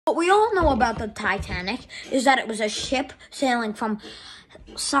What we all know about the Titanic is that it was a ship sailing from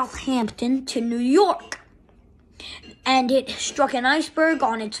Southampton to New York, and it struck an iceberg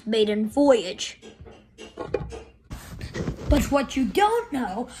on its maiden voyage. But what you don't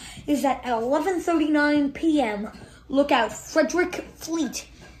know is that at 11:39 p.m., lookout Frederick Fleet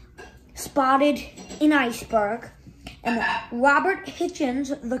spotted an iceberg, and Robert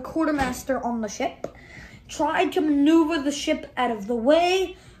Hitchens, the quartermaster on the ship, tried to maneuver the ship out of the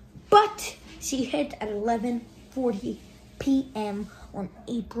way, but she hit at 11:40 p.m. on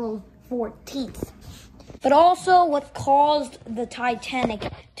April 14th. But also what caused the Titanic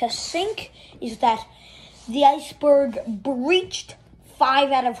to sink is that the iceberg breached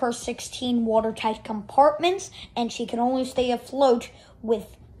 5 out of her 16 watertight compartments, and she could only stay afloat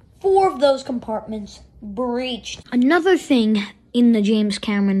with 4 of those compartments breached. Another thing in the James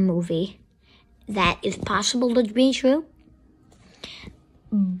Cameron movie that is possible to be true,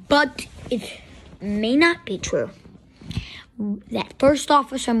 but it may not be true, that First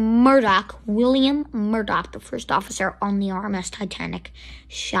Officer Murdoch, William Murdoch, the first officer on the RMS Titanic,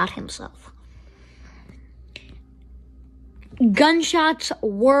 shot himself. Gunshots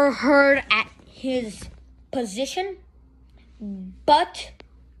were heard at his position, but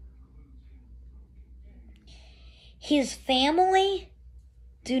his family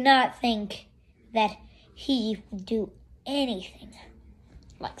do not think that he would do anything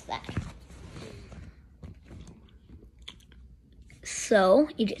like that. So,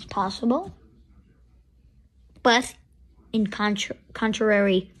 it is possible, but in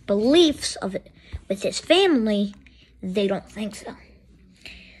contrary beliefs of it with his family, they don't think so.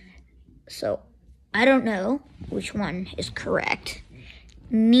 So, I don't know which one is correct.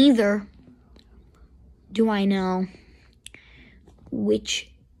 Neither do I know which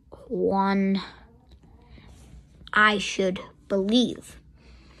one I should believe.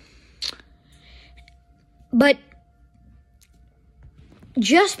 But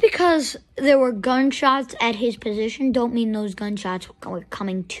just because there were gunshots at his position don't mean those gunshots were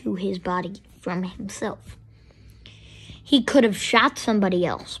coming to his body from himself. He could have shot somebody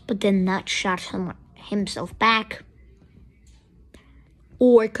else, but then not shot himself back.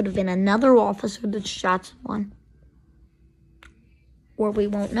 Or it could have been another officer that shot someone. Or we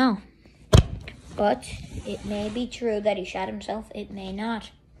won't know. But it may be true that he shot himself. It may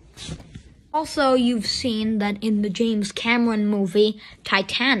not. Also, you've seen that in the James Cameron movie,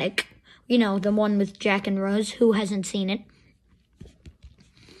 Titanic, you know, the one with Jack and Rose, who hasn't seen it?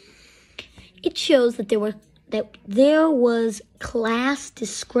 It shows that there was class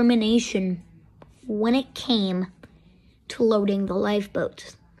discrimination when it came to loading the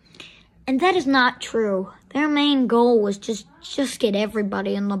lifeboats. And that is not true. Their main goal was just get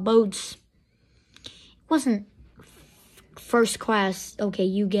everybody in the boats. It wasn't first class, okay,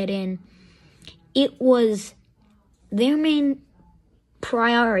 you get in. It was their main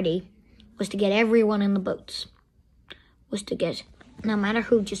priority was to get everyone in the boats. Was to get, no matter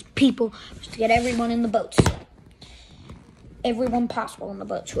who, just people, was to get everyone in the boats. Everyone possible in the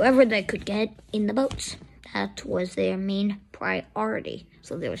boats. Whoever they could get in the boats. That was their main priority.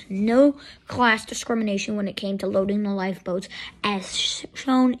 So there was no class discrimination when it came to loading the lifeboats, as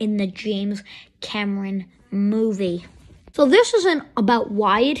shown in the James Cameron movie. So this isn't about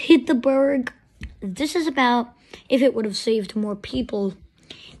why it hit the berg. This is about if it would have saved more people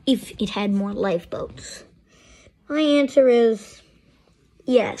if it had more lifeboats. My answer is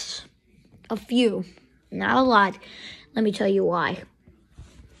yes. A few. Not a lot. Let me tell you why.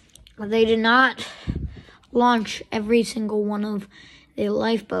 They did not launch every single one of their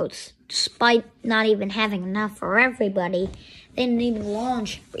lifeboats, despite not even having enough for everybody. They didn't even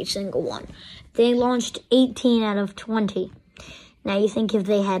launch every single one. They launched 18 out of 20. Now you think if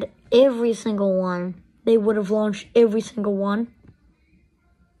they had every single one, they would have launched every single one?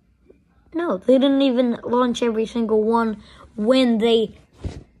 No, they didn't even launch every single one when they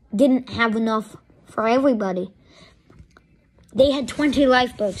didn't have enough for everybody. They had 20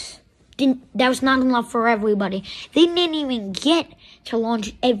 lifeboats. That was not enough for everybody. They didn't even get to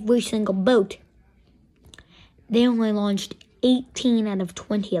launch every single boat. They only launched 18 out of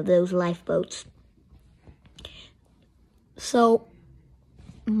 20 of those lifeboats. So,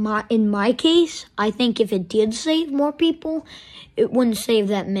 in my case, I think if it did save more people, it wouldn't save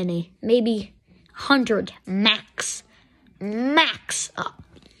that many. Maybe 100 max. Max.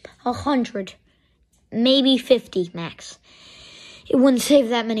 100. Maybe 50 max. It wouldn't save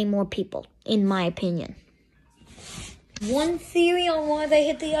that many more people, in my opinion. One theory on why they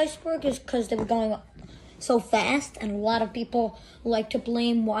hit the iceberg is because they were going so fast, and a lot of people like to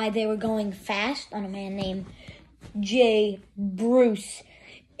blame why they were going fast on a man named J. Bruce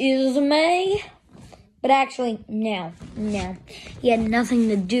Ismay. But actually, no. He had nothing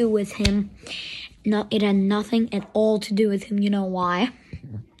to do with him. No, it had nothing at all to do with him. You know why?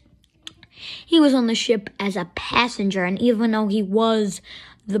 He was on the ship as a passenger, and even though he was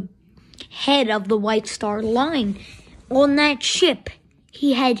the head of the White Star Line on that ship,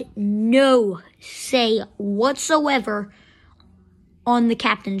 he had no say whatsoever on the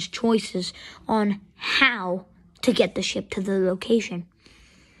captain's choices on how to get the ship to the location.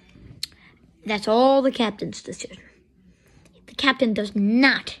 That's all the captain's decision. The captain does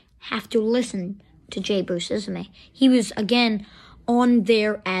not have to listen to J. Bruce Ismay. He was, again, on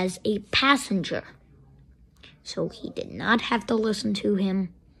there as a passenger. So he did not have to listen to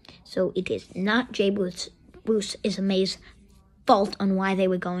him. So it is not J. Bruce Ismay's fault on why they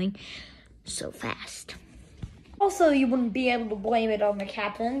were going so fast. Also, you wouldn't be able to blame it on the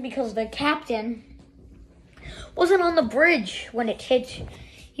captain because the captain wasn't on the bridge when it hit.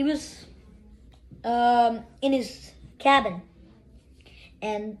 He was in his cabin,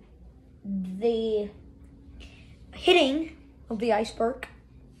 and the hitting of the iceberg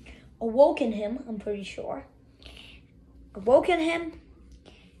awoken him, I'm pretty sure. Awoken him,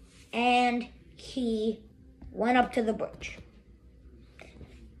 and he went up to the bridge.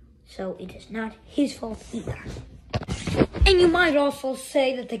 So it is not his fault either. And you might also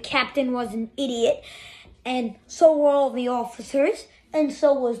say that the captain was an idiot, and so were all the officers, and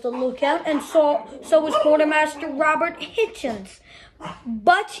so was the lookout, and so was Quartermaster Robert Hitchens.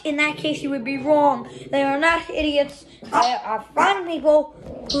 But in that case, you would be wrong. They are not idiots. They are fine people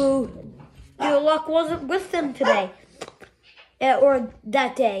who their luck wasn't with them today. Or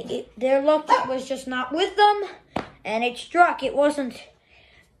that day. Their luck was just not with them, and it struck. It wasn't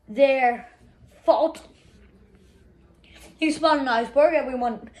their fault. He spun an iceberg.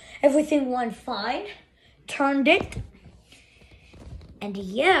 Everything went fine. Turned it. And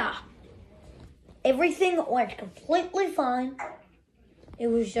yeah, everything went completely fine. It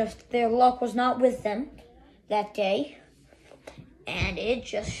was just their luck was not with them that day. And it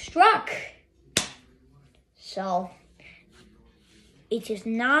just struck. So, it is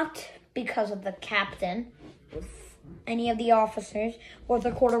not because of the captain, any of the officers, or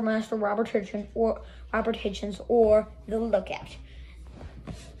the quartermaster Robert Hitchens, or the lookout.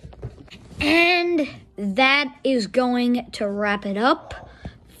 And that is going to wrap it up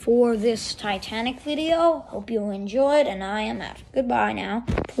for this Titanic video. Hope you enjoyed, and I am out. Goodbye now.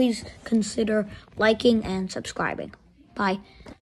 Please consider liking and subscribing. Bye.